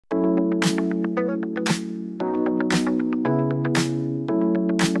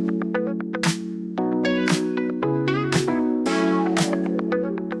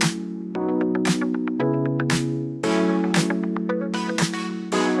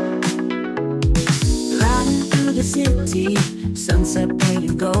the city, sunset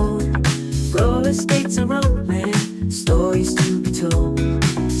painted gold. Roller skates are rolling, stories to be told.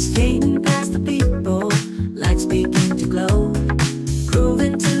 Skating past the people, lights begin to glow.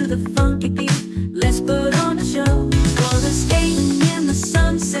 Grooving to the funky beat, let's put on a show. Roller skating in the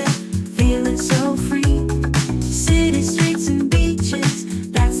sunset, feeling so free. City streets and beaches,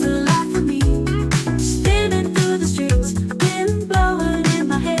 that's the life for me. Spinning through the streets, wind blowing in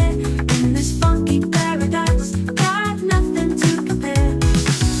my hair. In this funky paradise, got nothing to compare.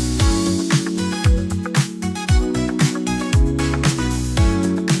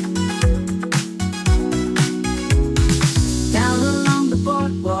 Down along the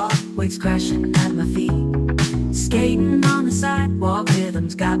boardwalk, waves crashing at my feet. Skating on the sidewalk,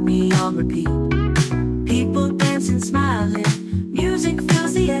 rhythms got me on repeat. People dancing, smiling, music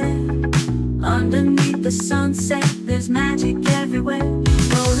fills the air. Underneath the sunset, there's magic everywhere.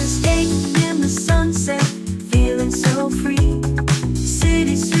 Roller skating in the sunset, feeling so free.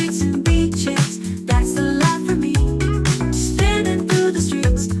 City streets and beaches, that's the life for me. Spinning through the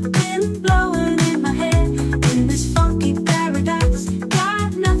streets, wind blowing in my hair. In this funky paradise,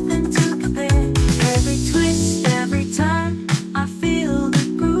 got nothing to compare. Every twist, every turn, I feel the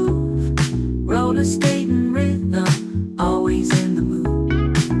groove. Roller skating rhythm, always in the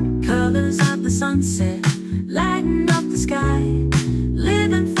mood. Colors of the sunset, lighting up the sky.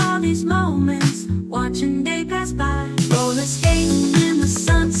 Living for these moments, watching